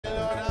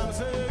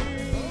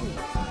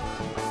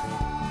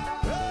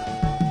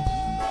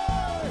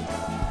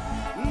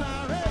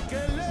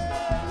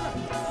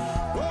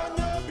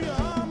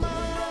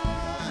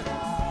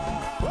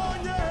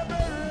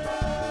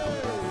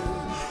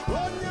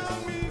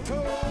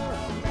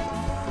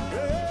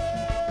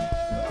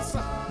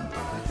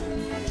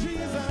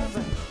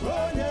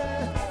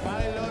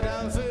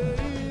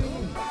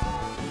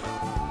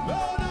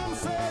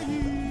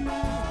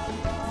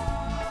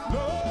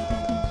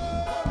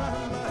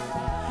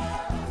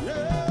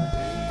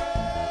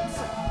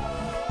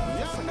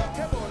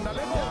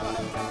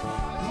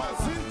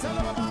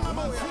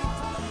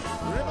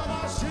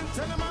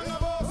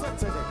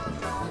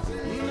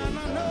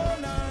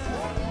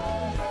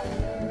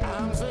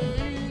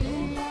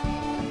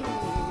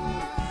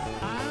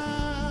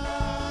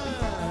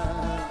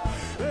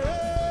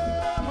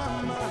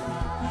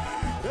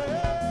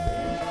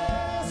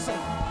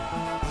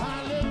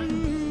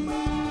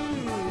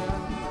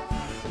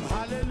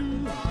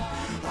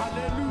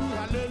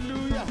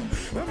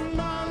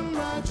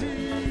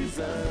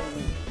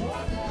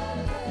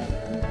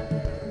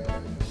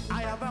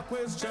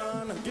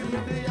question. Give me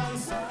the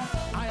answer.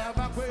 I have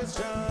a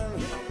question.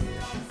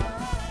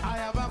 I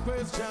have a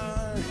question.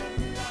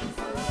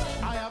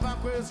 I have a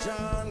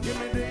question. Give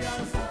me the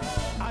answer.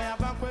 I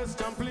have a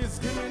question. Please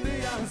give me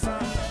the answer.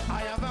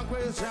 I have a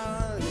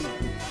question.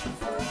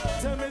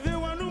 Tell me the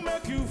one who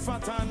make you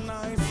fat and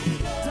nice.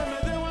 Tell me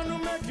the one who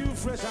make you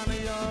fresh and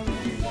young.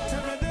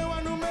 Tell me the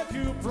one who make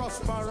you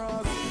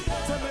prosperous.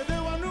 Tell me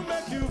the one who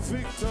make you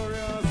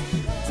victorious.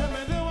 Tell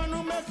me the one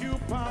who make you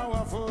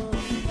powerful.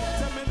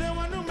 Tell me the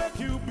one who make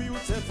you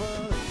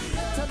beautiful.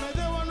 Tell me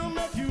the one who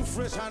make you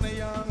fresh and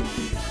young.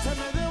 Tell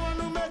me the one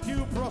who make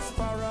you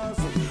prosperous.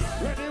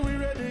 Ready, we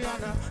ready,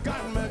 and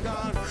God me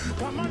gone.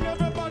 Come on,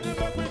 everybody,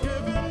 make me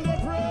give him the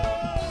praise.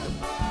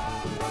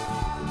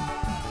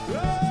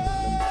 Hey,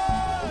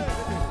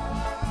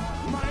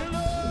 my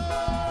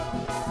Lord,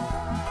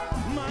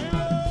 my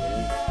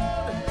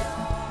Lord,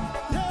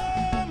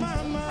 yeah, my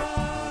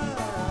man.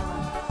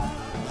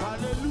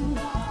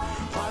 Hallelujah,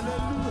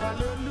 hallelujah,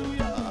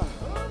 hallelujah.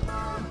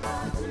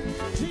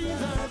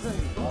 Jesus,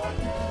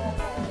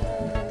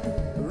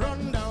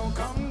 run down,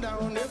 come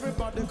down,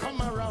 everybody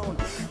come around.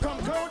 Come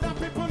crowd of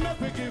people, make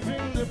me give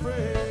him the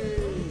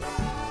praise.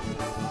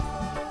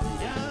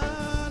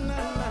 Yeah, na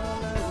na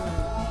na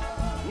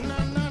na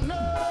na na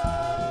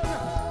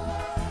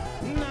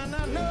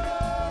na na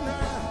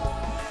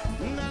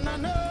na na na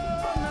na.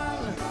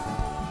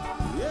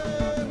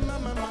 Yeah,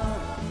 mama,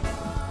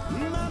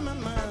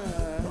 mama,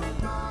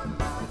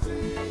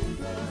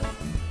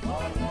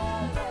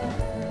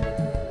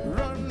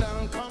 run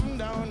down, come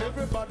down,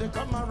 everybody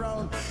come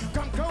around.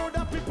 Come crowd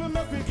of people,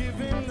 make me give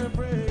him the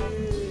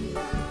praise.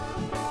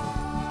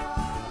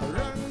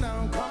 Run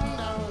down, come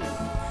down.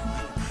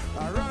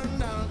 Run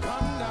down,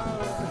 come down.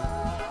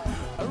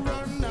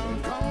 Run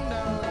down, come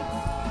down.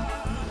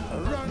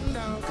 Run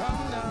down,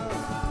 come down.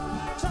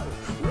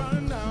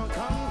 Run down,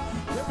 come.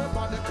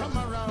 Everybody come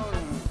around.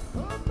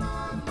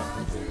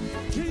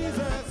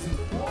 Jesus,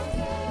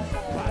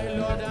 my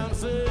Lord, I'm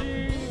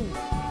saying,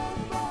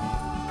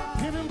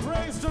 give him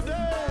praise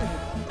today.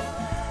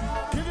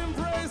 Give him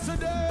praise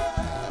today.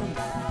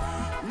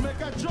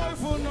 Make a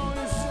joyful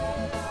noise.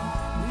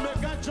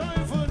 Make a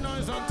joyful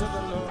noise unto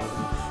the Lord.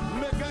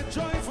 Make a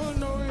joyful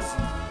noise.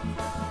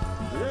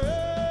 Yeah.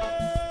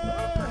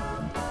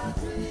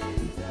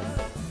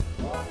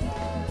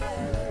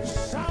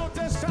 Shout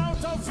a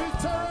shout of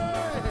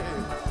victory.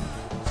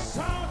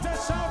 Shout a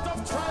shout of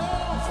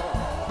triumph.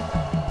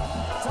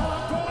 For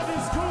our God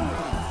is good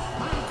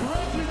and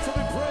greatly to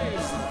be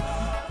praised.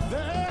 The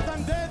earth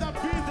and they that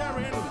be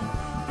therein,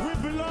 we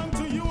belong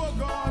to you, O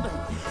God.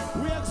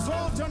 We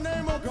exalt your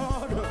name, O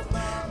God.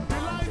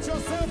 Delight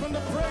yourself in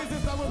the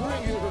praises that we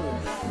bring you.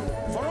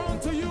 For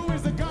unto you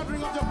is the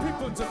gathering of your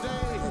people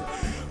today.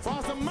 For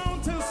as the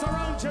mountains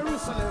surround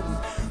Jerusalem,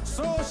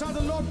 so shall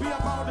the Lord be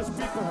about his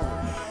people.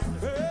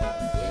 Hey,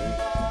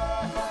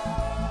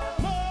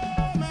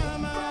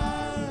 mama,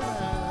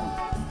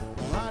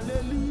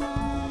 hallelujah.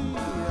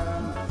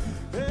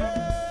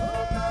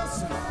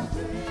 Yes.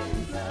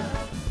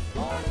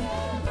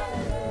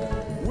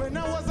 When I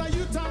was a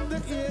youth at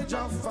the age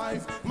of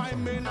 5, my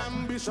main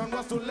ambition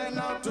was to learn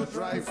how to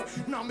drive.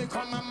 Now me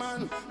come a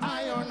man,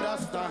 I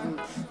understand.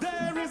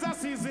 There is a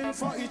season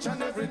for each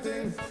and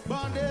everything,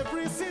 but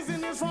every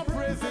season is for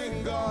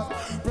praising God.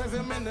 Praise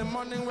him in the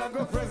morning, we'll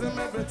go praise him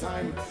every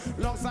time.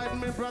 Alongside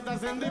me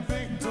brothers in the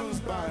big tunes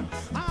band.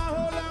 Our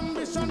whole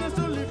ambition is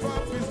to lift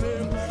up his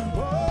name.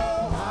 Oh,